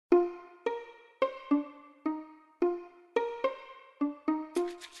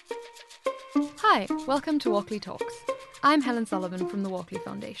Hi, welcome to Walkley Talks. I'm Helen Sullivan from the Walkley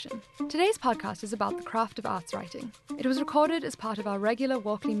Foundation. Today's podcast is about the craft of arts writing. It was recorded as part of our regular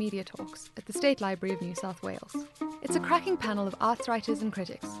Walkley Media Talks at the State Library of New South Wales. It's a cracking panel of arts writers and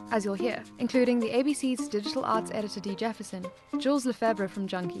critics, as you'll hear, including the ABC's digital arts editor Dee Jefferson, Jules Lefebvre from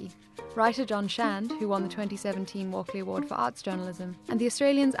Junkee, writer John Shand, who won the 2017 Walkley Award for Arts Journalism, and the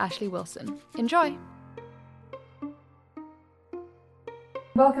Australian's Ashley Wilson. Enjoy!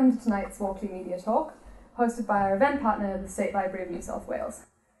 Welcome to tonight's Walkley Media Talk, hosted by our event partner, the State Library of New South Wales.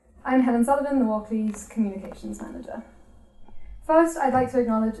 I'm Helen Sullivan, the Walkley's Communications Manager. First, I'd like to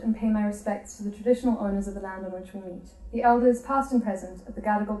acknowledge and pay my respects to the traditional owners of the land on which we meet, the elders past and present of the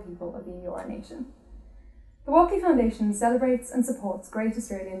Gadigal people of the Eora Nation. The Walkley Foundation celebrates and supports great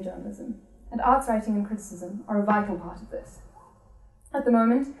Australian journalism, and arts writing and criticism are a vital part of this. At the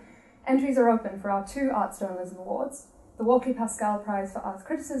moment, entries are open for our two Arts Journalism Awards, the Walkley Pascal Prize for Arts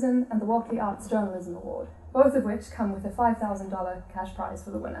Criticism and the Walkley Arts Journalism Award, both of which come with a $5,000 cash prize for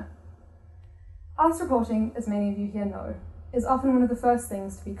the winner. Arts reporting, as many of you here know, is often one of the first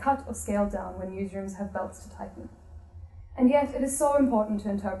things to be cut or scaled down when newsrooms have belts to tighten. And yet it is so important to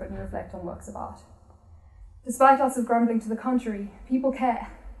interpret and reflect on works of art. Despite lots of grumbling to the contrary, people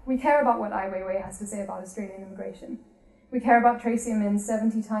care. We care about what Ai Weiwei has to say about Australian immigration. We care about Tracy Emin's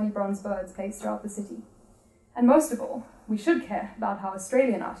 70 tiny bronze birds placed throughout the city. And most of all, we should care about how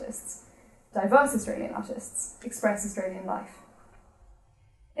Australian artists, diverse Australian artists, express Australian life.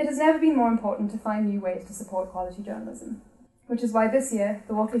 It has never been more important to find new ways to support quality journalism, which is why this year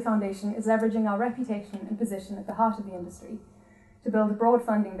the Walkley Foundation is leveraging our reputation and position at the heart of the industry to build a broad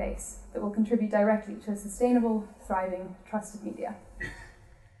funding base that will contribute directly to a sustainable, thriving, trusted media.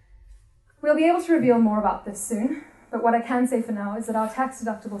 We'll be able to reveal more about this soon, but what I can say for now is that our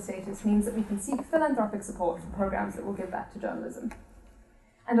tax-deductible status means that we can seek philanthropic support for programs that will give back to journalism.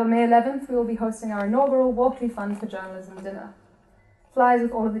 And on May 11th, we will be hosting our inaugural Walkley Fund for Journalism dinner. Flyers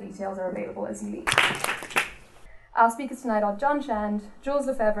with all of the details are available as you leave. Our speakers tonight are John Shand, Jules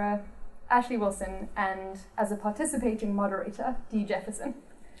Lefebvre, Ashley Wilson, and, as a participating moderator, Dee Jefferson.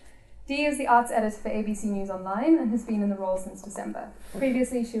 Dee is the arts editor for ABC News Online and has been in the role since December.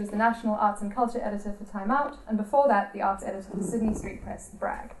 Previously, she was the national arts and culture editor for Time Out, and before that, the arts editor for Sydney Street Press, The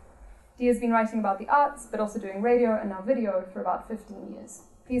Brag. Dee has been writing about the arts, but also doing radio and now video for about 15 years.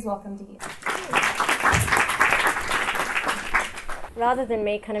 Please welcome Dee. Rather than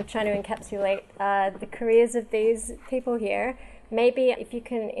me kind of trying to encapsulate the careers of these people here, maybe if you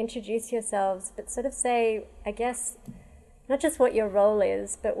can introduce yourselves, but sort of say, I guess, not just what your role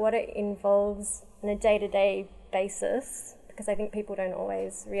is, but what it involves on a day-to-day basis, because I think people don't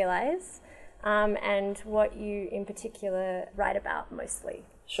always realise, and what you in particular write about mostly.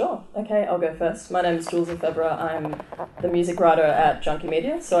 Sure. Okay, I'll go first. My name is Jules Lefebvre. I'm the music writer at Junkee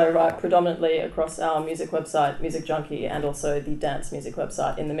Media, so I write predominantly across our music website, Music Junkee, and also the dance music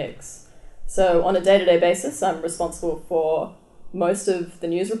website In The Mix. So on a day-to-day basis, I'm responsible for most of the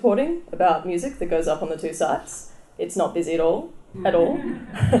news reporting about music that goes up on the two sites. It's not busy at all.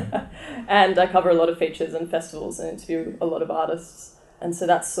 And I cover a lot of features and festivals and interview a lot of artists. And so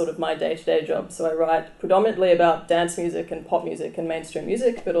that's sort of my day-to-day job. So I write predominantly about dance music and pop music and mainstream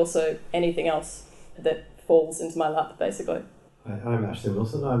music, but also anything else that falls into my lap, basically. I'm Ashley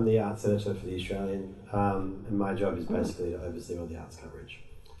Wilson. I'm the arts editor for The Australian, and my job is basically to oversee all the arts coverage.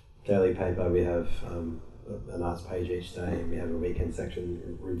 Daily paper, we have an arts page each day, and we have a weekend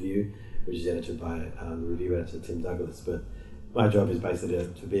section review, which is edited by the review editor Tim Douglas. But my job is basically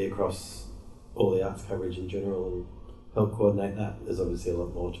to be across all the arts coverage in general and help coordinate that. There's obviously a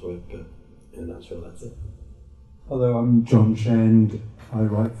lot more to it, but in a nutshell, that's it. Hello, I'm John Shand. I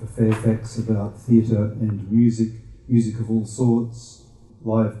write for Fairfax about theatre and music of all sorts,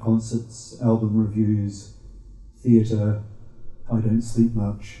 live concerts, album reviews, theatre. I don't sleep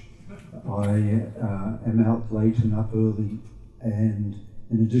much. I am out late and up early, and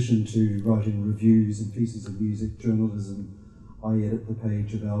in addition to writing reviews and pieces of music journalism, I edit the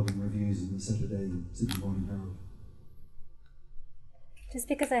page of album reviews in the Saturday Sydney Morning Herald. Just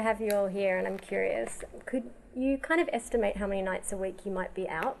because I have you all here and I'm curious, could you kind of estimate how many nights a week you might be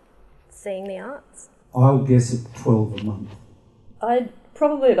out seeing the arts? I'll guess at 12 a month. I'd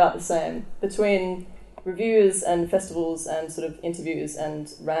probably about the same. Between reviews and festivals and sort of interviews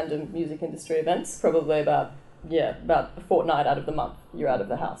and random music industry events, probably about a fortnight out of the month you're out of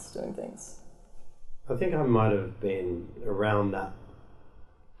the house doing things. I think I might have been around that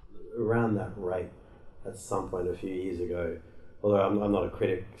rate at some point a few years ago. Although I'm not a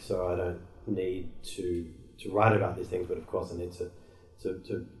critic, so I don't need to write about these things. But of course, I need to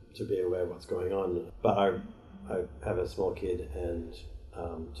be aware of what's going on. But I have a small kid, and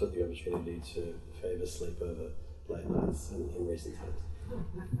took the opportunity to favour sleep over late nights in recent times.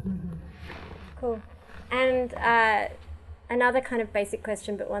 Cool. And another kind of basic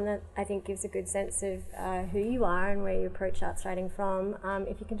question, but one that I think gives a good sense of who you are and where you approach arts writing from.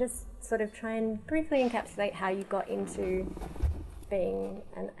 If you can just sort of try and briefly encapsulate how you got into being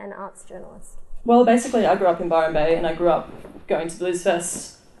an arts journalist. Well, basically, I grew up in Byron Bay, and I grew up going to Blues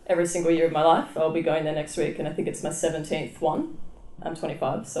Fest every single year of my life. I'll be going there next week, and I think it's my 17th one. I'm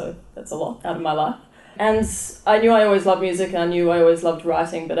 25, so that's a lot out of my life. And I knew I always loved music, and I knew I always loved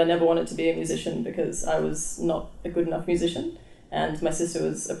writing, but I never wanted to be a musician because I was not a good enough musician. And my sister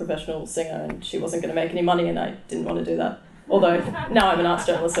was a professional singer, and she wasn't going to make any money, and I didn't want to do that. Although now I'm an arts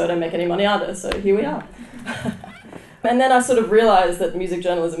journalist, so I don't make any money either, so here we are. And then I sort of realised that music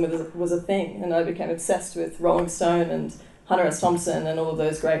journalism was a thing, and I became obsessed with Rolling Stone and Hunter S. Thompson and all of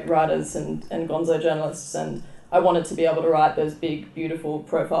those great writers and gonzo journalists, and I wanted to be able to write those big, beautiful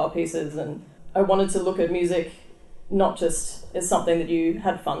profile pieces, and I wanted to look at music not just as something that you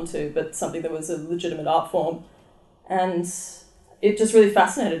had fun to, but something that was a legitimate art form. And it just really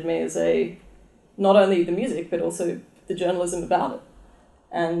fascinated me as not only the music, but also the journalism about it.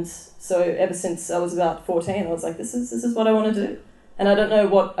 And so ever since I was about 14, I was like, this is what I want to do. And I don't know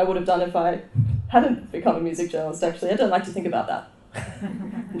what I would have done if I hadn't become a music journalist, actually. I don't like to think about that.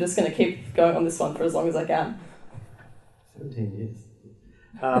 I'm just going to keep going on this one for as long as I can. 17 years.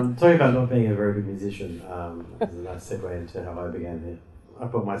 Talking about not being a very good musician is a nice segue into how I began here. I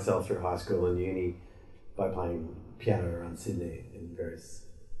put myself through high school and uni by playing piano around Sydney in various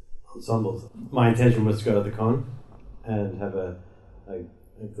ensembles. My intention was to go to the con and have a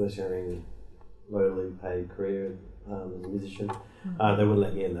glittering, lowly paid career as a musician. They wouldn't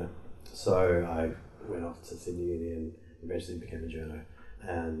let me in though. So I went off to Sydney Uni and eventually became a journo.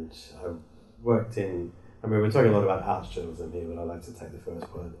 And I worked in, we're talking a lot about arts journalism here, but I'd like to take the first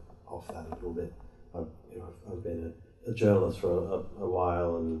word off that a little bit. I've been a journalist for a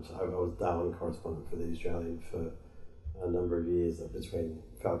while, and I was Darwin correspondent for The Australian for a number of years, between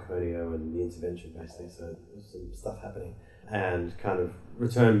Falconio and The Intervention, basically, so there was some stuff happening. And kind of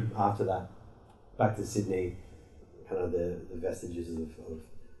returned after that back to Sydney. Kind of the vestiges of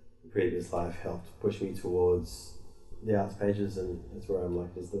previous life helped push me towards the arts pages, and that's where I'm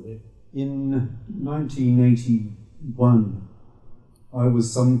likely to still be. In 1981, I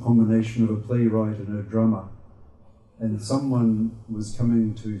was some combination of a playwright and a drummer, and someone was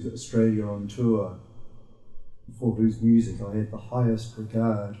coming to Australia on tour for whose music I had the highest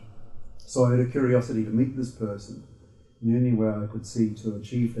regard. So I had a curiosity to meet this person. The only way I could see to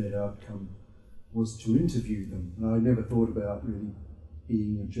achieve that outcome was to interview them. And I never thought about really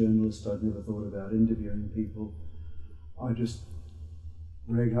being a journalist. I'd never thought about interviewing people. I just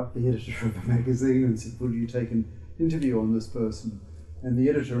rang up the editor of the magazine and said, "Will you take an interview on this person?" And the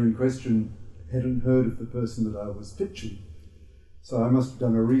editor in question hadn't heard of the person that I was pitching. So I must have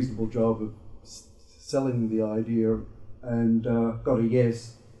done a reasonable job of selling the idea, and got a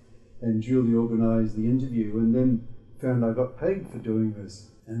yes, and duly organised the interview, and then found I got paid for doing this.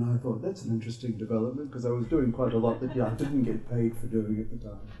 And I thought, that's an interesting development, because I was doing quite a lot that I didn't get paid for doing at the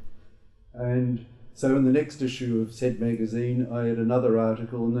time. And so in the next issue of said magazine, I had another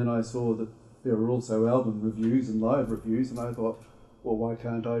article, and then I saw that there were also album reviews and live reviews, and I thought, well, why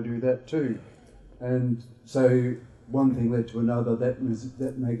can't I do that too? And so one thing led to another. That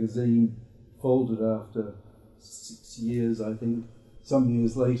magazine folded after 6 years, I think. Some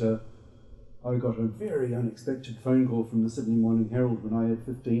years later, I got a very unexpected phone call from the Sydney Morning Herald when I had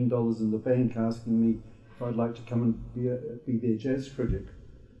 $15 in the bank asking me if I'd like to come and be their jazz critic.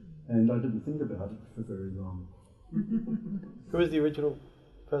 And I didn't think about it for very long. Who was the original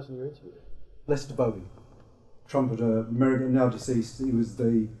person you interviewed? Lester Bowie, trumpeter, American, now deceased. He was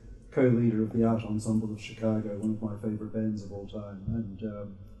the co-leader of the Art Ensemble of Chicago, one of my favourite bands of all time.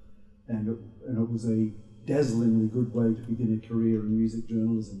 And it was a dazzlingly good way to begin a career in music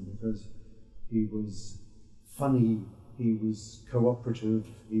journalism, because he was funny, he was cooperative,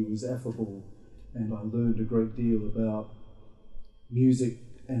 he was affable, and I learned a great deal about music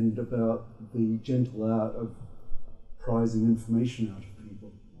and about the gentle art of prizing information out of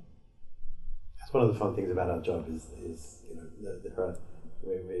people. That's one of the fun things about our job is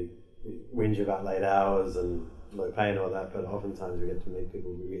we whinge about late hours and low pay and all that, but oftentimes we get to meet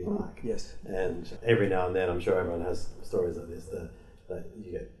people we really like. Yes. And every now and then, I'm sure everyone has stories like this, that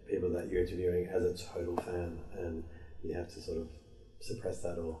you get people that you're interviewing as a total fan, and you have to sort of suppress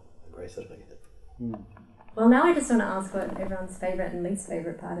that or embrace it, I guess. Mm. Well, now I just want to ask what everyone's favourite and least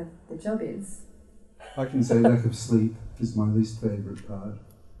favourite part of the job is. I can say lack of sleep is my least favourite part.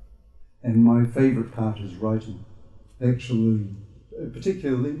 And my favourite part is writing. Actually,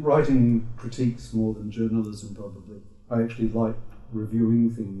 particularly writing critiques more than journalism probably. I actually like reviewing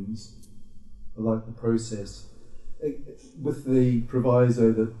things. I like the process. With the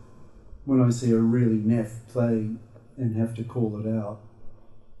proviso that when I see a really naff play and have to call it out,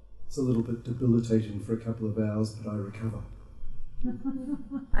 it's a little bit debilitating for a couple of hours, but I recover.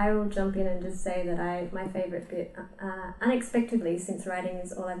 I will jump in and just say that my favourite bit, unexpectedly, since writing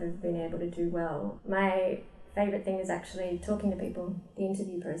is all I've ever been able to do well, my favourite thing is actually talking to people, the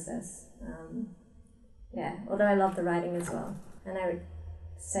interview process. Although I love the writing as well. And I would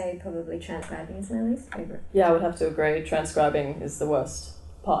say probably transcribing is my least favourite. Yeah, I would have to agree. Transcribing is the worst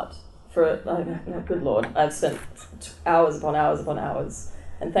part. Good Lord, I've spent hours upon hours upon hours.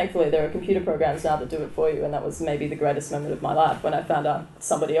 And thankfully there are computer programs now that do it for you, and that was maybe the greatest moment of my life when I found out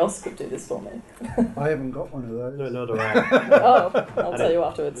somebody else could do this for me. I haven't got one of those. No, not at Oh, I'll tell you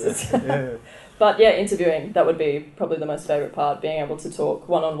afterwards. Yeah. But yeah, interviewing, that would be probably the most favourite part, being able to talk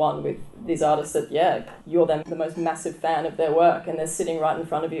one-on-one with these artists that, you're then the most massive fan of their work and they're sitting right in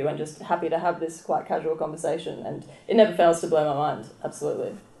front of you and just happy to have this quite casual conversation, and it never fails to blow my mind,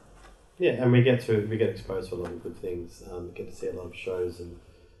 absolutely. Yeah, and we get exposed to a lot of good things. Get to see a lot of shows, and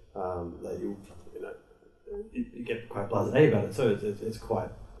that you get quite blasé about it. So it's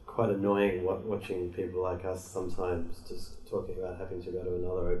quite annoying watching people like us sometimes just talking about having to go to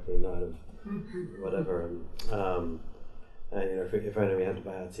another opening night of whatever, and if only we had to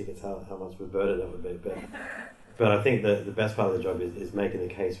buy our tickets, how much of a burden that would be. But I think the best part of the job is making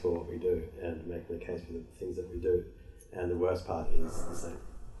the case for what we do and making the case for the things that we do, and the worst part is the same.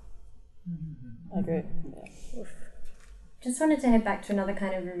 I agree. Yeah. Just wanted to head back to another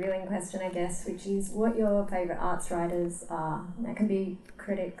kind of revealing question, I guess, which is what your favourite arts writers are. That can be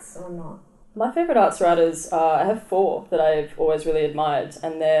critics or not. My favourite arts writers, I have 4 that I've always really admired,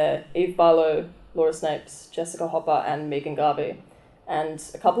 and they're Eve Barlow, Laura Snapes, Jessica Hopper, and Megan Garvey. And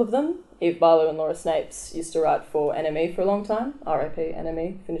a couple of them, Eve Barlow and Laura Snapes, used to write for NME for a long time. RIP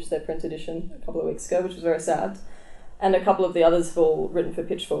NME, finished their print edition a couple of weeks ago, which was very sad. And a couple of the others have all written for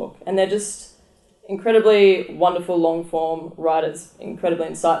Pitchfork. And they're just incredibly wonderful long-form writers, incredibly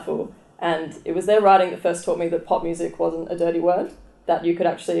insightful. And it was their writing that first taught me that pop music wasn't a dirty word, that you could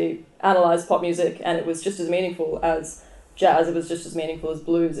actually analyse pop music and it was just as meaningful as jazz, it was just as meaningful as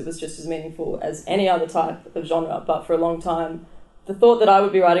blues, it was just as meaningful as any other type of genre. But for a long time, the thought that I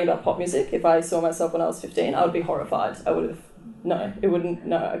would be writing about pop music, if I saw myself when I was 15, I would be horrified. I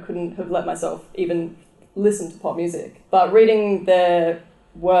couldn't have let myself even listen to pop music. But reading their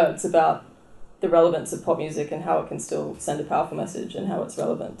words about the relevance of pop music and how it can still send a powerful message and how it's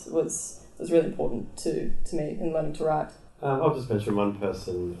relevant was really important to me in learning to write. I'll just mention one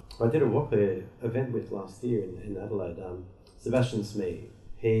person I did a Walkley event with last year in Adelaide, Sebastian Smee.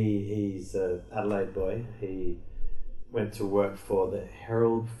 He's an Adelaide boy. He went to work for the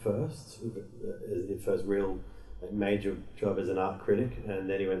Herald first, as the first real major job as an art critic, and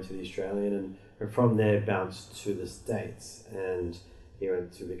then he went to the Australian, and from there bounced to the States, and he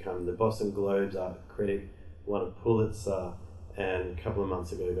went to become the Boston Globe's art critic, won a Pulitzer, and a couple of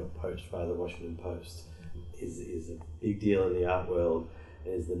months ago he got poached by the Washington Post. Is a big deal in the art world,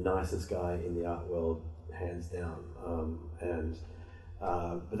 and is the nicest guy in the art world, hands down.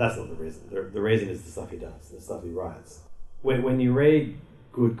 But that's not the reason. The reason is the stuff he does, the stuff he writes. When you read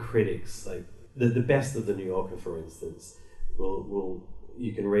good critics, like the best of the New Yorker, for instance,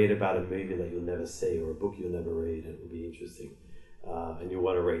 you can read about a movie that you'll never see or a book you'll never read, and it will be interesting, and you'll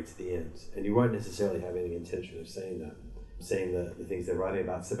want to read to the end. And you won't necessarily have any intention of seeing the things they're writing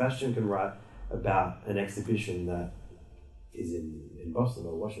about. Sebastian can write about an exhibition that is in Boston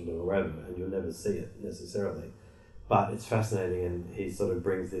or Washington or wherever, and you'll never see it necessarily. But it's fascinating, and he sort of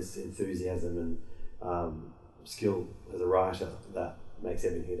brings this enthusiasm and skill as a writer that makes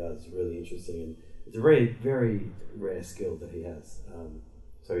everything he does really interesting. And it's a very, very rare skill that he has.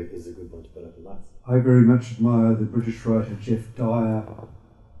 So he's a good one to put up in lights. I very much admire the British writer Geoff Dyer.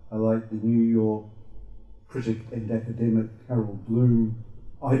 I like the New York critic and academic Harold Bloom.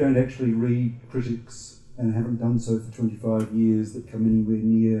 I don't actually read critics, and haven't done so for 25 years, that come anywhere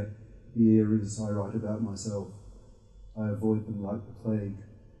near the areas I write about myself. I avoid them like the plague.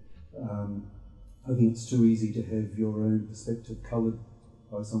 I think it's too easy to have your own perspective coloured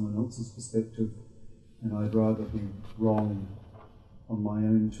by someone else's perspective, and I'd rather be wrong on my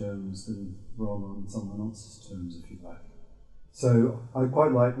own terms than wrong on someone else's terms, if you like. So I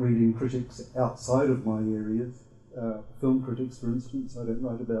quite like reading critics outside of my areas. Film critics, for instance. I don't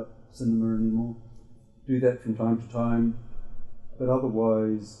write about cinema anymore. Do that from time to time, but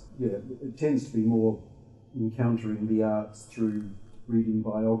otherwise, it tends to be more encountering the arts through reading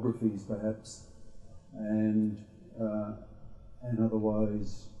biographies, perhaps, and and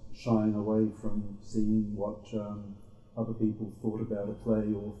otherwise shying away from seeing what other people thought about a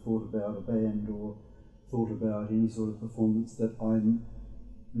play or thought about a band or thought about any sort of performance that I'm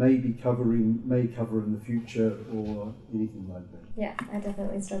may cover in the future or anything like that. Yeah, I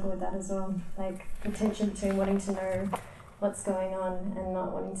definitely struggle with that as well. Like the tension between wanting to know what's going on and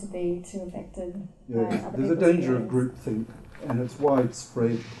not wanting to be too affected by other there's a people's danger feelings. of groupthink, and it's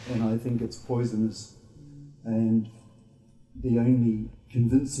widespread, and I think it's poisonous. And the only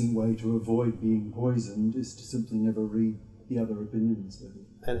convincing way to avoid being poisoned is to simply never read the other opinions.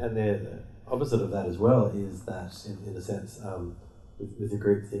 And the opposite of that as well is that, in a sense, with the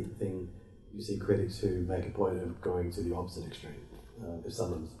groupthink thing, you see critics who make a point of going to the opposite extreme. If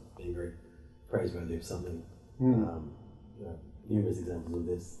someone's being very praiseworthy of something, numerous examples of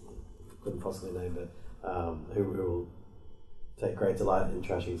this, couldn't possibly name, but who will take great delight in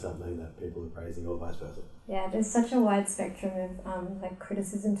trashing something that people are praising, or vice versa. Yeah, there's such a wide spectrum of like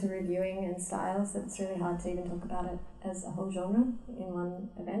criticism to reviewing and styles that it's really hard to even talk about it as a whole genre in one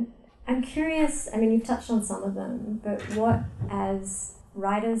event. I'm curious, I mean, you've touched on some of them, but what, as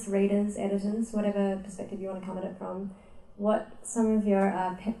writers, readers, editors, whatever perspective you want to come at it from, what some of your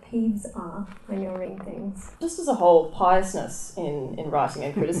pet peeves are when you're reading things? Just as a whole, piousness in writing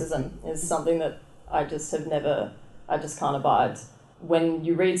and criticism is something that I just can't abide. When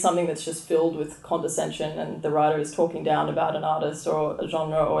you read something that's just filled with condescension and the writer is talking down about an artist or a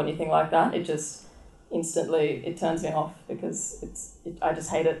genre or anything like that, it just instantly, it turns me off because I just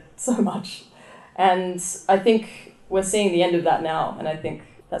hate it so much. And I think we're seeing the end of that now, and I think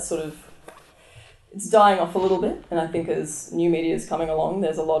that's sort of, it's dying off a little bit, and I think as new media is coming along,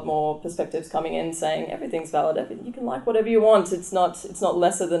 there's a lot more perspectives coming in saying everything's valid, you can like whatever you want, it's not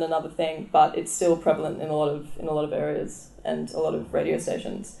lesser than another thing, but it's still prevalent in a lot of areas and a lot of radio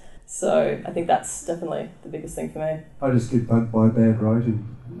stations. So I think that's definitely the biggest thing for me. I just get bugged by bad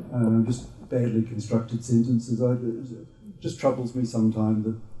writing, just badly constructed sentences. It just troubles me sometimes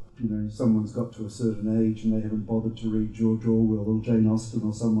that someone's got to a certain age and they haven't bothered to read George Orwell or Jane Austen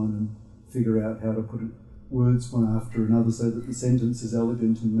or someone and figure out how to put words one after another so that the sentence is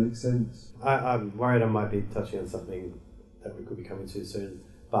elegant and makes sense. I'm worried I might be touching on something that we could be coming to soon,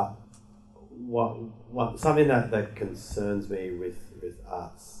 but something that concerns me with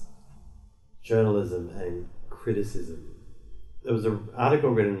arts journalism and criticism. There was an article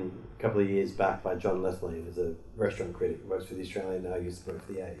written a couple of years back by John Lethlean, who's a restaurant critic, works for The Australian, now used to work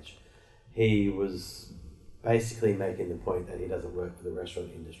for The Age. He was basically making the point that he doesn't work for the restaurant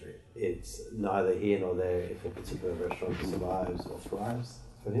industry. It's neither here nor there if a particular restaurant survives or thrives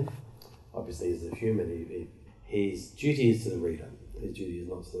for him. Obviously, as a human, his duty is to the reader. His duty is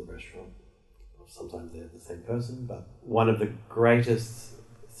not to the restaurant. Sometimes they're the same person, but one of the greatest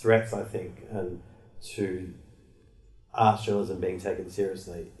threats, I think, and to arts journalism being taken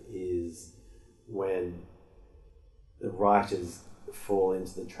seriously is when the writers fall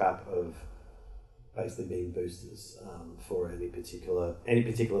into the trap of basically being boosters for any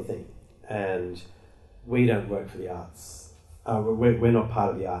particular thing. And we don't work for the arts. We're not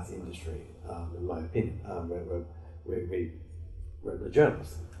part of the arts industry, in my opinion. We're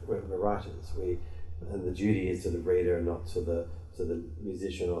journalists. We're writers. And the duty is to the reader and not to the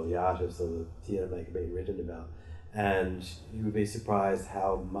musician or the artist or the theatre maker being written about. And you would be surprised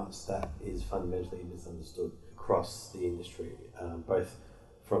how much that is fundamentally misunderstood across the industry, both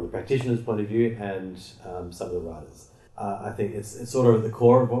from the practitioner's point of view and some of the writers. I think it's sort of at the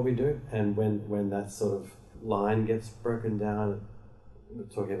core of what we do, and when that sort of line gets broken down,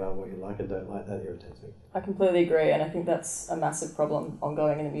 talking about what you like and don't like, that irritates me. I completely agree, and I think that's a massive problem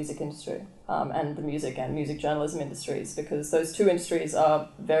ongoing in the music industry and the music and music journalism industries, because those two industries are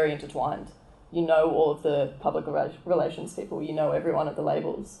very intertwined. You know all of the public relations people, you know everyone at the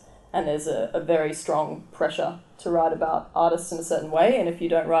labels, and there's a very strong pressure to write about artists in a certain way, and if you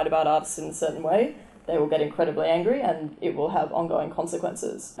don't write about artists in a certain way, they will get incredibly angry and it will have ongoing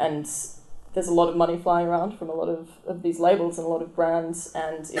consequences. And there's a lot of money flying around from a lot of these labels and a lot of brands,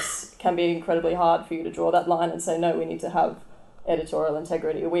 and it can be incredibly hard for you to draw that line and say, no, we need to have editorial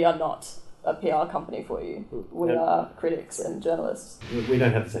integrity. We are not a PR company for you. We are critics and journalists. We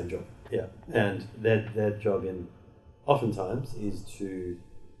don't have the same job, yeah. And their job oftentimes is to,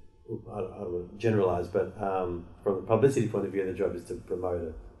 I don't want to generalise, but from the publicity point of view, their job is to promote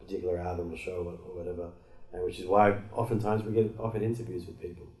a particular album or show or whatever, and which is why oftentimes we get offered interviews with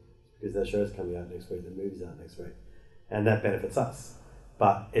people, because their show's coming out next week, their movie's out next week, and that benefits us.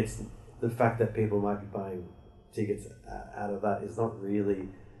 But it's the fact that people might be buying tickets out of that is not really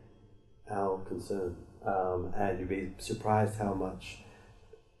our concern, and you'd be surprised how much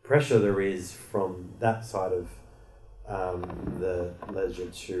pressure there is from that side of the leisure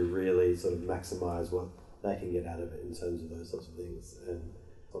to really sort of maximise what they can get out of it in terms of those sorts of things, and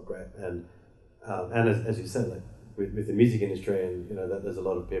it's not great. And as you said, like with the music industry, and that there's a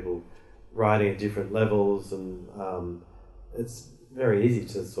lot of people writing at different levels, and it's very easy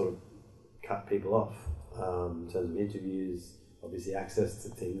to sort of cut people off in terms of interviews, obviously access to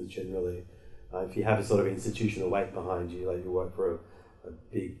things generally. If you have a sort of institutional weight behind you, like you work for a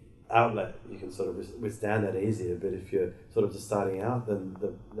big outlet, you can sort of withstand that easier. But if you're sort of just starting out, then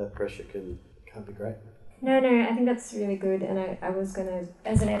that pressure can't be great. No, I think that's really good. And I was going to,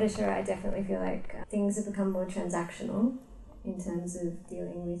 as an editor, I definitely feel like things have become more transactional in terms of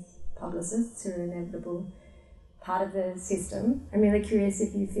dealing with publicists who are an inevitable part of the system. I'm really curious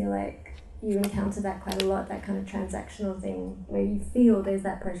if you feel like you encounter that quite a lot, that kind of transactional thing where you feel there's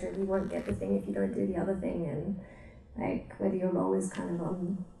that pressure, you won't get the thing if you don't do the other thing, and like whether your role is kind of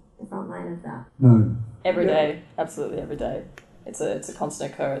on the front line of that. No. Every day, absolutely every day. It's a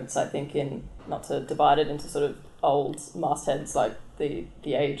constant occurrence, I think, in not to divide it into sort of old mastheads like the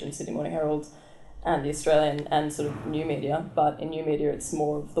Age and Sydney Morning Herald and the Australian and sort of new media, but in new media it's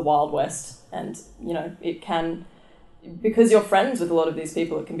more of the Wild West, and it can, because you're friends with a lot of these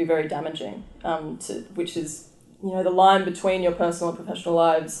people, it can be very damaging, which is, the line between your personal and professional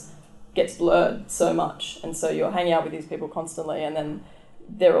lives gets blurred so much, and so you're hanging out with these people constantly, and then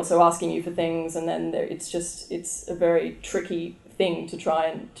they're also asking you for things, and then it's a very tricky thing to try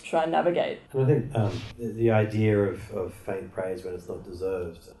and navigate. And I think the idea of faint praise when it's not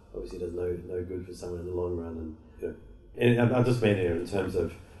deserved obviously does no good for someone in the long run. And I just mean it in terms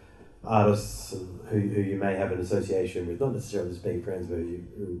of artists who you may have an association with, not necessarily just being friends, but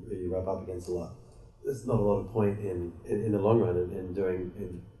who you rub up against a lot. There's not a lot of point in the long run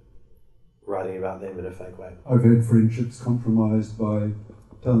in writing about them in a fake way. I've had friendships compromised by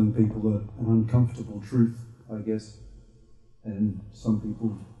telling people an uncomfortable truth, I guess, and some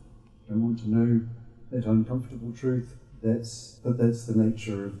people don't want to know that uncomfortable truth. But that's the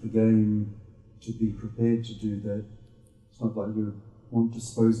nature of the game, to be prepared to do that. It's not like we want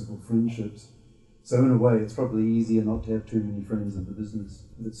disposable friendships. So in a way, it's probably easier not to have too many friends in the business.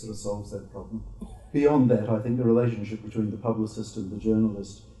 That sort of solves that problem. Beyond that, I think the relationship between the publicist and the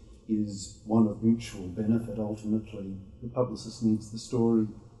journalist is one of mutual benefit, ultimately. The publicist needs the story,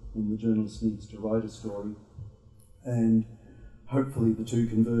 and the journalist needs to write a story. And hopefully the two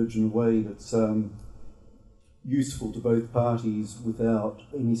converge in a way that's useful to both parties without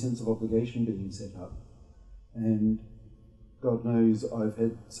any sense of obligation being set up. And God knows I've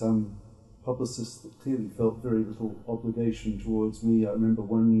had some publicists that clearly felt very little obligation towards me. I remember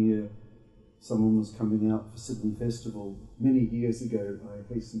one year someone was coming out for Sydney Festival many years ago,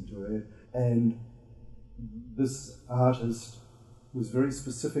 I hasten to add, and this artist was very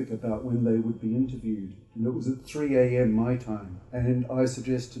specific about when they would be interviewed, and it was at 3 a.m. my time, and I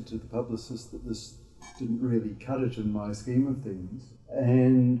suggested to the publicist that this didn't really cut it in my scheme of things,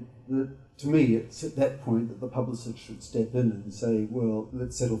 and that to me it's at that point that the publicist should step in and say, well,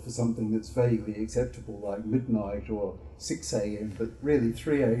 let's settle for something that's vaguely acceptable like midnight or 6 a.m, but really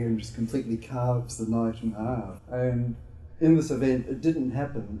 3 a.m. just completely carves the night in half. And in this event it didn't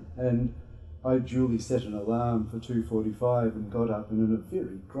happen, and I duly set an alarm for 2:45 and got up, and in a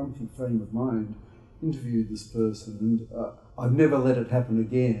very grumpy frame of mind interviewed this person, and I've never let it happen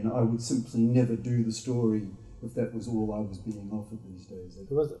again. I would simply never do the story if that was all I was being offered these days.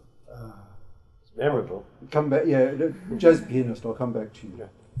 Who was it? It's memorable. Come back, yeah, jazz pianist, I'll come back to you.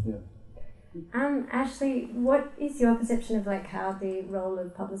 Yeah. Ashley, what is your perception of like how the role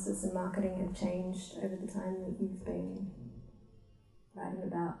of publicists and marketing have changed over the time that you've been writing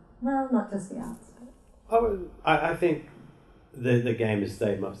about, well, not just the arts, but... I think the game has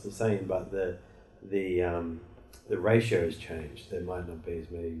stayed much the same, but the ratio has changed. There might not be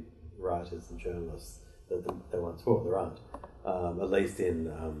as many writers and journalists that there once were. There aren't, at least in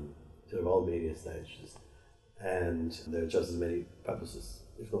sort of old media stages, and there are just as many publicists,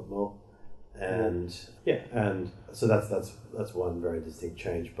 if not more. And and so that's one very distinct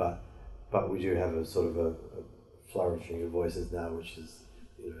change. But we do have a sort of a flourishing of voices now, which is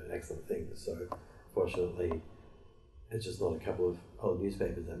an excellent thing. So fortunately, it's just not a couple of old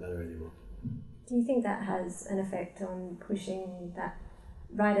newspapers that matter anymore. Do you think that has an effect on pushing that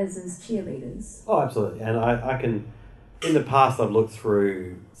writers as cheerleaders? Oh, absolutely. And I can, in the past, I've looked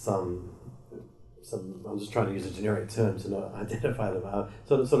through some. I'm just trying to use a generic term to not identify them.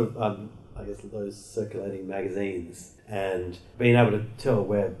 I guess those circulating magazines, and being able to tell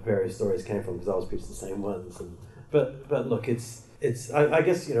where various stories came from, because I was pitched the same ones. But look, it's I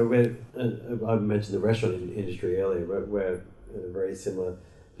guess I mentioned the restaurant industry earlier. We're in a very similar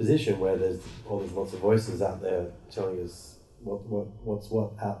position where there's lots of voices out there telling us what's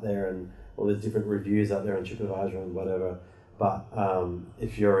what out there, and all these different reviews out there on TripAdvisor and whatever. But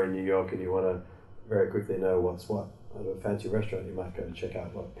if you're in New York and you want to very quickly know what's what at a fancy restaurant, you might go and check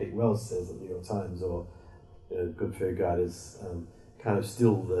out what Pete Wells says at the New York Times, or Good Food Guide is kind of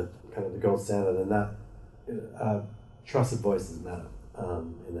still the gold standard, and that trusted voices matter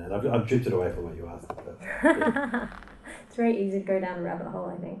in that. I've drifted away from what you asked. But, yeah. It's very easy to go down a rabbit hole,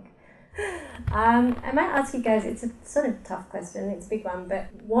 I think. I might ask you guys, it's a sort of tough question, it's a big one, but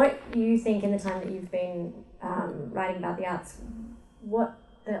what you think in the time that you've been writing about the arts, what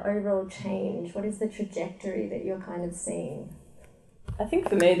the overall change, what is the trajectory that you're kind of seeing? I think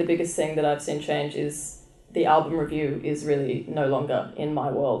for me the biggest thing that I've seen change is the album review is really no longer in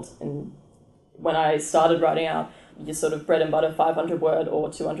my world. And when I started writing out your sort of bread and butter 500 word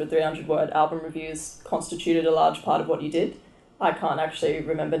or 200, 300 word album reviews constituted a large part of what you did. I can't actually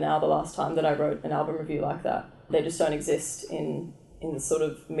remember now the last time that I wrote an album review like that. They just don't exist in the sort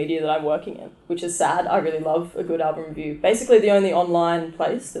of media that I'm working in, which is sad. I really love a good album review. Basically, the only online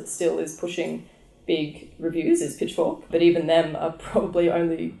place that still is pushing big reviews is Pitchfork, but even them are probably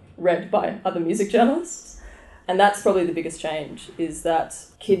only read by other music journalists. And that's probably the biggest change, is that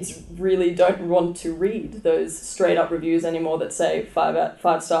kids really don't want to read those straight up reviews anymore that say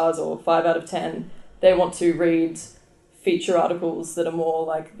 5 stars or 5 out of 10. They want to read feature articles that are more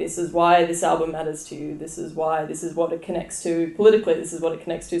like, this is why this album matters to you, this is why, this is what it connects to politically, this is what it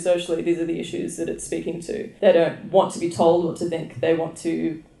connects to socially, these are the issues that it's speaking to. They don't want to be told what to think, they want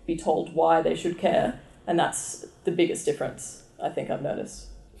to be told why they should care, and that's the biggest difference I think I've noticed.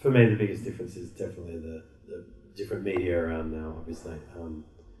 For me, the biggest difference is definitely the different media around now, obviously. When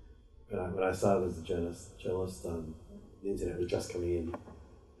I started as a journalist, the internet was just coming in,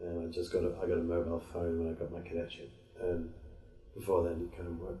 and I got a mobile phone when I got my cadetship. And before then, you kind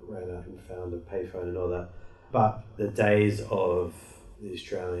of ran out and found a payphone and all that. But the days of the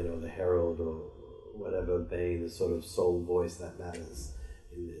Australian or the Herald or whatever being the sort of sole voice that matters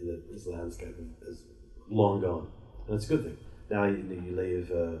in this landscape is long gone. And it's a good thing. Now you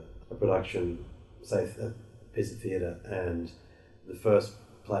leave a production, say a piece of theatre, and the first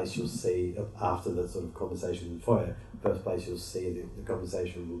place you'll see after the sort of conversation in the foyer, first place you'll see the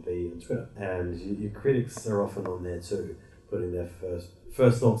conversation will be on Twitter, and your critics are often on there too, putting their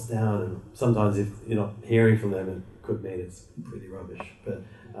first thoughts down, and sometimes if you're not hearing from them, it could mean it's pretty rubbish, but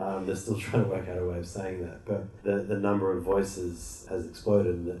they're still trying to work out a way of saying that. But the number of voices has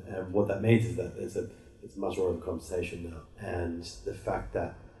exploded, and what that means is that it's much more of a conversation now, and the fact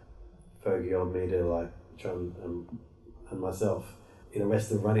that folky old media like John and myself, we're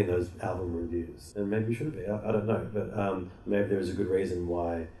still running those album reviews, and maybe we shouldn't be. I don't know, but maybe there is a good reason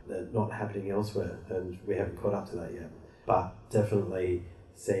why they're not happening elsewhere, and we haven't caught up to that yet. But definitely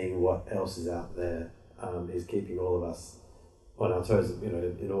seeing what else is out there is keeping all of us on our toes,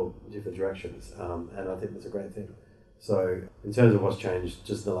 in all different directions, and I think that's a great thing. So in terms of what's changed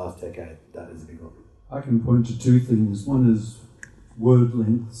just in the last decade, that is a big one. I can point to two things. One is word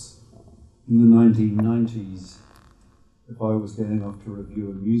lengths. In the 1990s, if I was going off to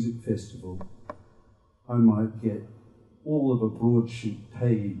review a music festival, I might get all of a broadsheet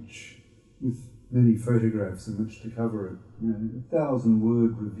page with many photographs in which to cover it.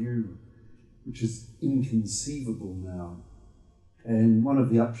 1,000-word review, which is inconceivable now. And one of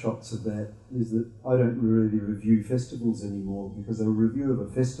the upshots of that is that I don't really review festivals anymore, because a review of a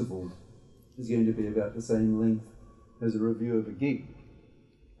festival is going to be about the same length as a review of a gig.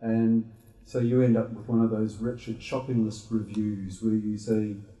 And so you end up with one of those wretched shopping list reviews where you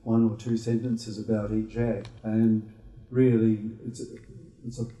say 1 or 2 sentences about each act, and really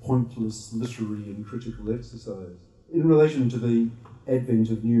it's a pointless literary and critical exercise. In relation to the advent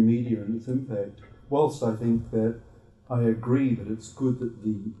of new media and its impact, whilst I think that I agree that it's good that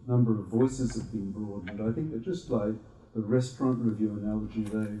the number of voices have been broadened, I think that just like the restaurant review analogy,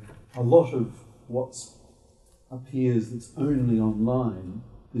 a lot of what appears that's only online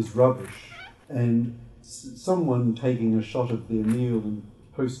is rubbish, and someone taking a shot of their meal and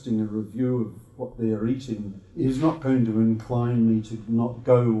posting a review of what they're eating is not going to incline me to not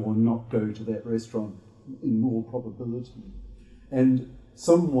go to that restaurant in all probability. And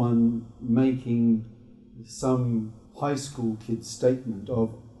someone making some high school kid's statement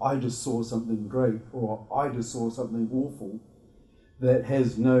of, I just saw something great, or I just saw something awful, that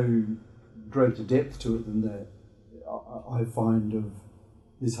has no greater depth to it than that, I find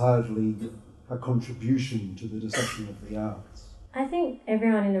is hardly a contribution to the discussion of the arts. I think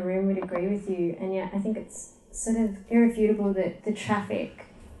everyone in the room would agree with you, and yet I think it's sort of irrefutable that the traffic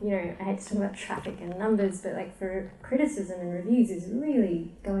I hate to talk about traffic and numbers, but like for criticism and reviews is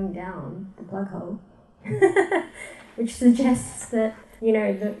really going down the plug hole, which suggests that,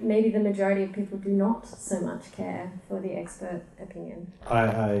 maybe the majority of people do not so much care for the expert opinion.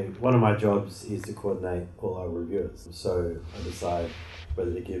 One of my jobs is to coordinate all our reviewers. So I decide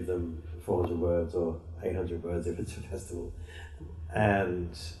whether to give them 400 words or 800 words if it's a festival.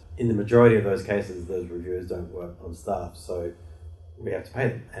 And in the majority of those cases, those reviewers don't work on staff, so we have to pay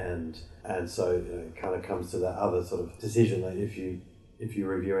them. And so it kind of comes to that other sort of decision, like if you're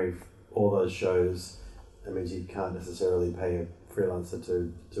reviewing all those shows, that means you can't necessarily pay a freelancer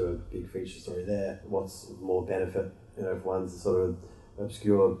to do a big feature story there. What's more benefit, if one's a sort of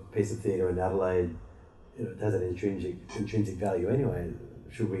obscure piece of theatre in Adelaide, it has an intrinsic value anyway.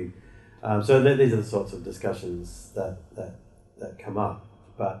 Should we? So these are the sorts of discussions that come up.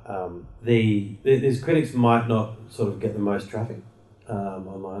 But these critics might not sort of get the most traffic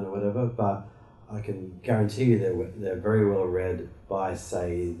online or whatever, but I can guarantee you they're very well read by,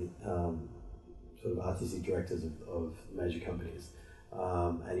 say, sort of artistic directors of major companies,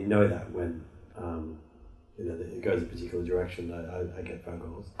 and you know that when it goes a particular direction. I get phone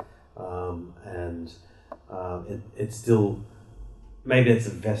calls, and it's still, maybe it's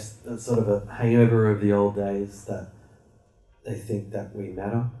a sort of a hangover of the old days that they think that we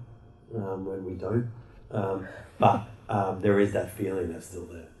matter when we don't, but there is that feeling that's still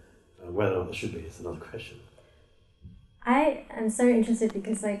there. Whether or not it should be is another question. I am so interested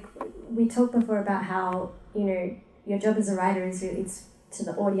because, like, we talked before about how, your job as a writer is really, it's to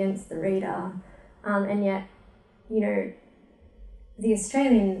the audience, the reader, and yet, the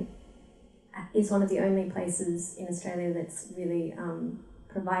Australian is one of the only places in Australia that's really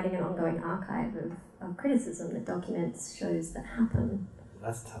providing an ongoing archive of criticism that documents shows that happen.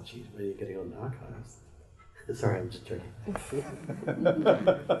 That's touchy when you're getting on archives. Sorry, I'm just joking.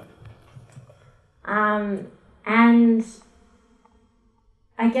 And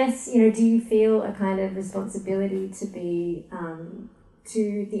I guess, do you feel a kind of responsibility to be,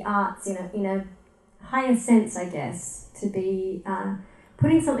 to the arts in a higher sense, I guess, to be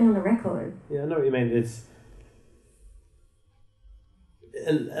putting something on the record? Yeah, I know what you mean. It's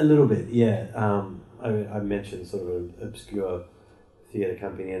a little bit, yeah. I mentioned sort of an obscure theatre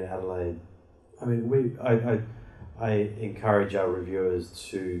company in Adelaide. I mean, I encourage our reviewers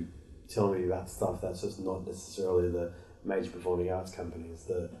to tell me about stuff that's just not necessarily the major performing arts companies,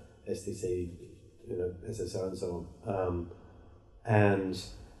 the STC, SSO and so on. And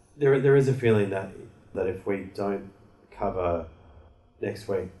there is a feeling that if we don't cover next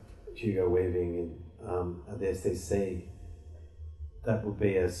week Hugo Weaving at the STC, that would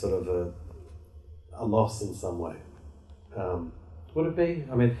be a sort of a loss in some way. Would it be?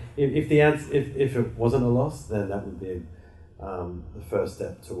 I mean, if it wasn't a loss, then that would be the first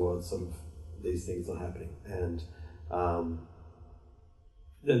step towards sort of these things not happening. And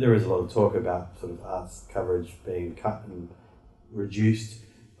there is a lot of talk about sort of arts coverage being cut and reduced,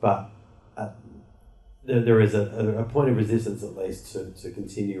 but there is a point of resistance at least to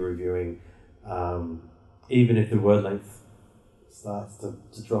continue reviewing, even if the word length starts to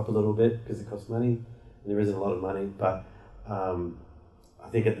drop a little bit because it costs money, and there isn't a lot of money, but I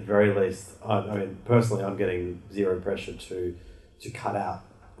think at the very least, I mean, personally, I'm getting zero pressure to cut out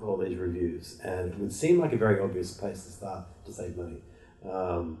all these reviews, and it would seem like a very obvious place to start to save money,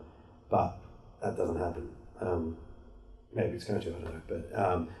 but that doesn't happen. Maybe it's going to, I don't know.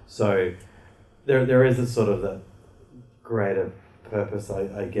 But so there is a sort of the greater purpose,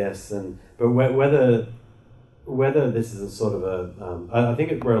 I guess, but whether this is a sort of I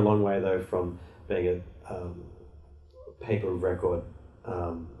think we're a long way though from being a paper of record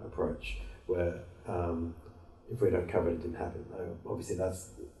approach where if we don't cover it, it didn't happen. Obviously, that's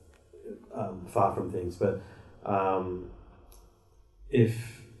far from things. But if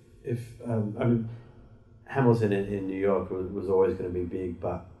I mean, Hamilton in New York was always going to be big,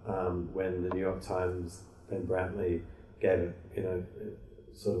 but when the New York Times, Ben Brantley gave it, it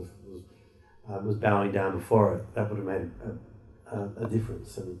sort of was bowing down before it, that would have made a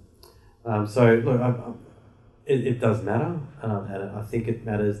difference. And so, look, it does matter, and I think it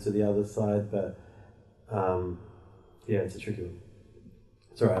matters to the other side, but yeah, it's a tricky one.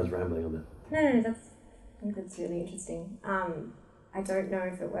 Sorry, I was rambling on that. No, I think that's really interesting. I don't know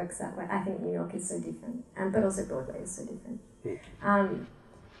if it works that way. I think New York is so different, but also Broadway is so different.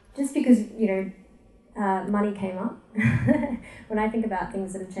 Just because, money came up. When I think about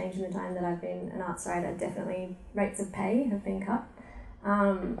things that have changed in the time that I've been an arts writer, definitely rates of pay have been cut.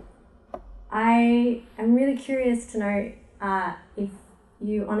 I am really curious to know if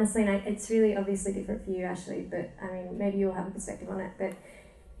you honestly, and it's really obviously different for you, Ashley, but I mean, maybe you'll have a perspective on it, but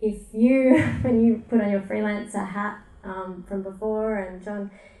if you, when you put on your freelancer hat from before, and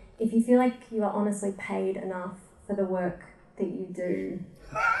John, if you feel like you are honestly paid enough for the work that you do,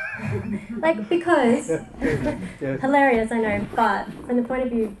 like, because, hilarious, I know, but from the point of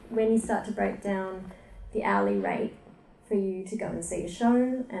view, when you start to break down the hourly rate for you to go and see a show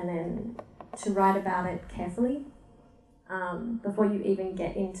and then to write about it carefully, before you even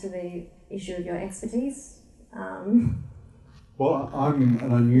get into the issue of your expertise. Well, I'm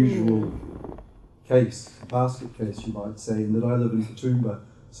an unusual case, basket case you might say, in that I live in Katoomba,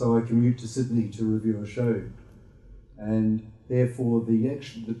 so I commute to Sydney to review a show. And therefore the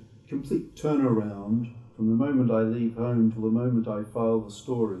complete turnaround from the moment I leave home till the moment I file the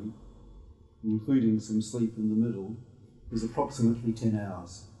story, including some sleep in the middle, is approximately 10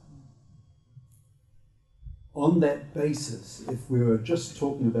 hours. On that basis, if we were just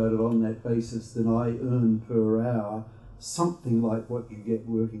talking about it on that basis, then I earn per hour something like what you get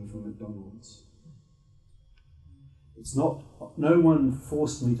working for McDonald's. It's not, no one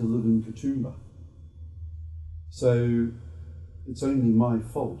forced me to live in Katoomba. So it's only my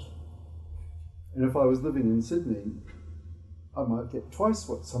fault. And if I was living in Sydney, I might get twice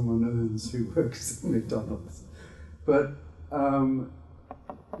what someone earns who works at McDonald's. But, you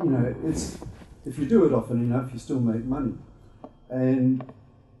know, it's, if you do it often enough, you still make money. And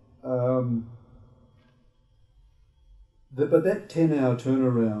but that 10-hour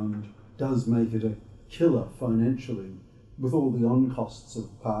turnaround does make it a killer financially, with all the on-costs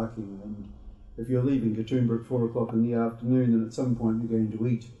of parking. And if you're leaving Katoomba at 4 o'clock in the afternoon, then at some point you're going to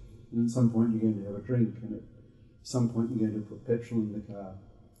eat, and at some point you're going to have a drink, and at some point you're going to put petrol in the car.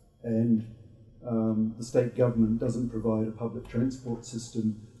 And the state government doesn't provide a public transport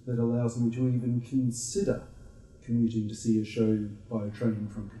system that allows me to even consider commuting to see a show by train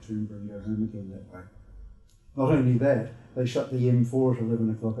from Katoomba and go home again that way. Not only that, they shut the M4 at 11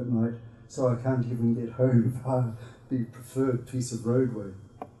 o'clock at night, so I can't even get home via the preferred piece of roadway.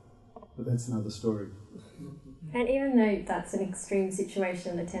 But that's another story. And even though that's an extreme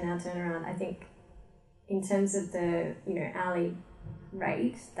situation, the 10-hour turnaround, I think in terms of the, you know, hourly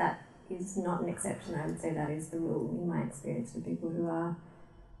rate, that is not an exception. I would say that is the rule in my experience with people who are,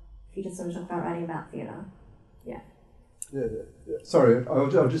 if you just sort of talk about writing about theatre. Yeah. Sorry, I'll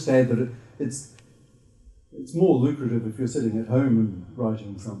just add that it's more lucrative if you're sitting at home and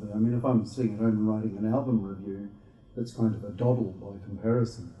writing something. I mean, if I'm sitting at home and writing an album review, that's kind of a doddle by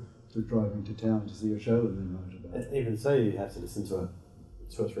comparison to driving to town to see a show and then write about it. Even so, you have to listen to it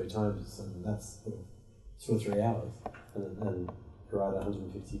 2 or 3 times, and that's 2 or 3 hours, and write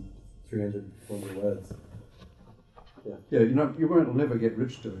 150, 300, 400 words. Yeah, you won't never get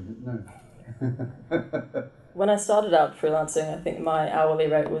rich doing it, no. When I started out freelancing, I think my hourly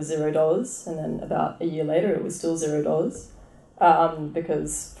rate was $0, and then about a year later it was still $0,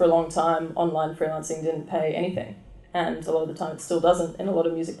 because for a long time online freelancing didn't pay anything, and a lot of the time it still doesn't in a lot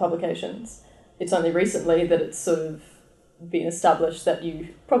of music publications. It's only recently that it's sort of been established that you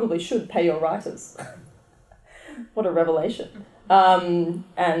probably should pay your writers. What a revelation.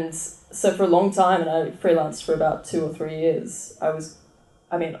 And so for a long time, and I freelanced for about 2 or 3 years,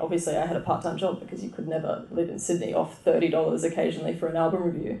 obviously I had a part-time job because you could never live in Sydney off $30 occasionally for an album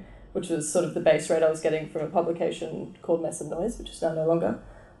review, which was sort of the base rate I was getting from a publication called Mess of Noise, which is now no longer.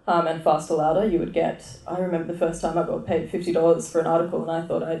 And Faster Louder, you would get, I remember the first time I got paid $50 for an article, and I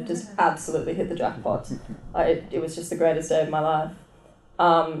thought I'd just absolutely hit the jackpot. It was just the greatest day of my life.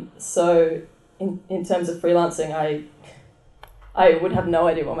 So in terms of freelancing, I would have no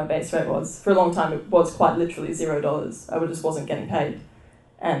idea what my base rate was. For a long time, it was quite literally $0. I just wasn't getting paid.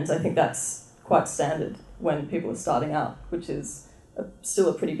 And I think that's quite standard when people are starting out, which is still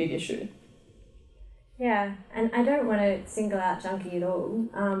a pretty big issue. Yeah, and I don't want to single out Junkie at all,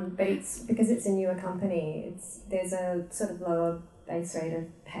 but it's because it's a newer company, there's a sort of lower base rate of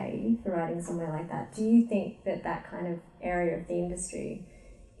pay for writing somewhere like that. Do you think that kind of area of the industry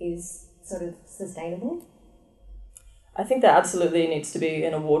is sort of sustainable? I think there absolutely needs to be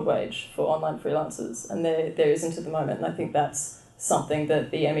an award wage for online freelancers, and there isn't at the moment, and I think that's something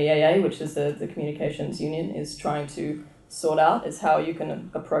that the MEAA, which is the communications union, is trying to sort out, is how you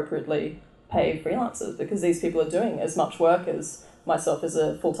can appropriately pay freelancers, because these people are doing as much work as myself as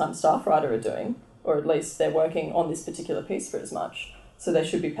a full-time staff writer are doing, or at least they're working on this particular piece for as much. So they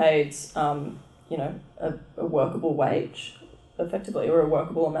should be paid, a workable wage, effectively, or a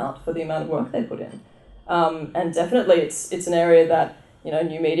workable amount for the amount of work they put in. And definitely it's an area that,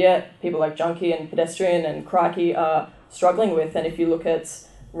 new media, people like Junkie and Pedestrian and Crikey are struggling with. And if you look at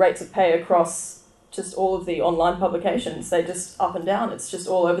rates of pay across just all of the online publications, they just up and down. It's just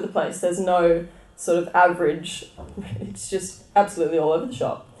all over the place. There's no sort of average. It's just absolutely all over the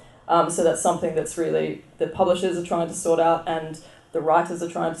shop. So that's something that's really the publishers are trying to sort out, and the writers are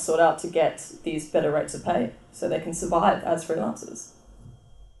trying to sort out to get these better rates of pay so they can survive as freelancers.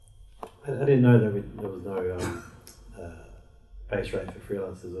 I didn't know that there was no base rate for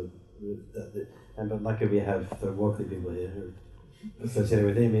freelancers. But luckily we have the Walkley people here who are associated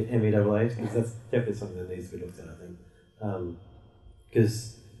with MEAA, because that's definitely something that needs to be looked at, I think.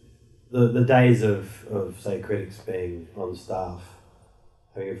 Because the days of, say, critics being on staff,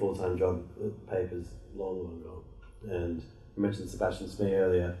 having a full-time job at papers, long gone. And I mentioned Sebastian Smee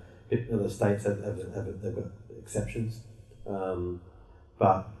earlier. The states they've got exceptions.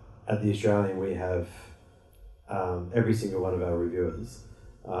 But at the Australian, we have every single one of our reviewers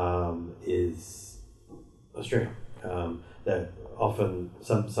is Australian. They're often,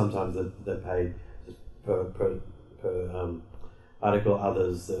 sometimes they're paid per article.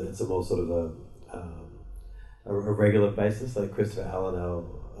 Others, it's a more sort of a regular basis, like Christopher Allen, our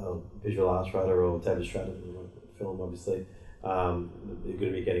visual arts writer, or David Stratton, film, obviously. You're going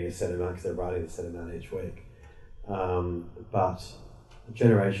to be getting a set amount because they're writing a set amount each week. But a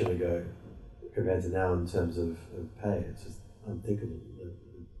generation ago, compared to now in terms of pay, it's just unthinkable, the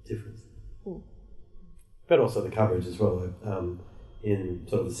difference. But also the coverage as well. In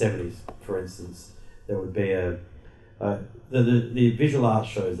sort of the 70s, for instance, there would be the visual art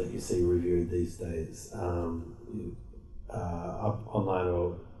shows that you see reviewed these days, up online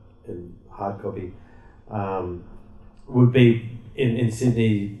or in hard copy, would be in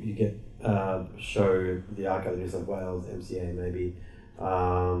Sydney. You get show the Archive of New South Wales, MCA maybe.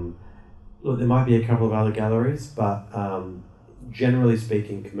 Look, there might be a couple of other galleries, but generally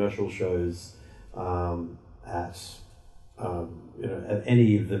speaking, commercial shows at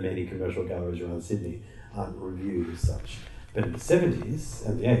any of the many commercial galleries around Sydney aren't reviewed as such. But in the 70s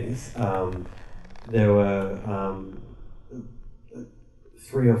and the 80s, there were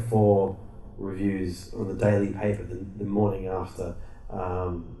 3 or 4 reviews on the daily paper the morning after,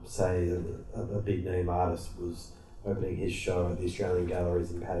 say, a big name artist was opening his show at the Australian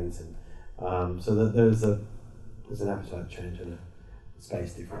Galleries in Paddington. So that there's an appetite change and a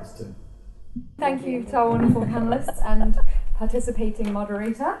space difference too. Thank you to our wonderful panellists and participating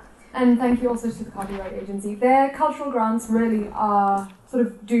moderator. And thank you also to the Copyright Agency. Their cultural grants really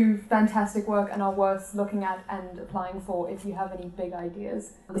do fantastic work and are worth looking at and applying for if you have any big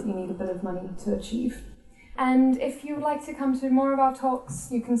ideas that you need a bit of money to achieve. And if you would like to come to more of our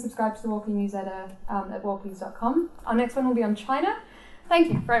talks, you can subscribe to the Walkley newsletter at walkleys.com. Our next one will be on China.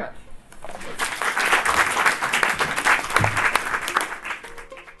 Thank you very much.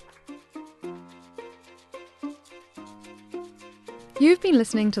 You've been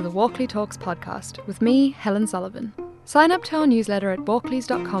listening to the Walkley Talks podcast with me, Helen Sullivan. Sign up to our newsletter at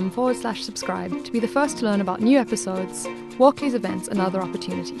walkleys.com/subscribe to be the first to learn about new episodes, Walkley's events and other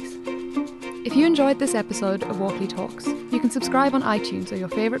opportunities. If you enjoyed this episode of Walkley Talks, you can subscribe on iTunes or your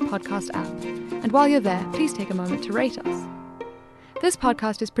favourite podcast app. And while you're there, please take a moment to rate us. This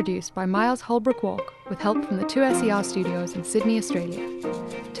podcast is produced by Miles Holbrook Walk with help from the 2SER studios in Sydney, Australia.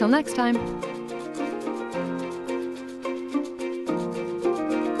 Till next time.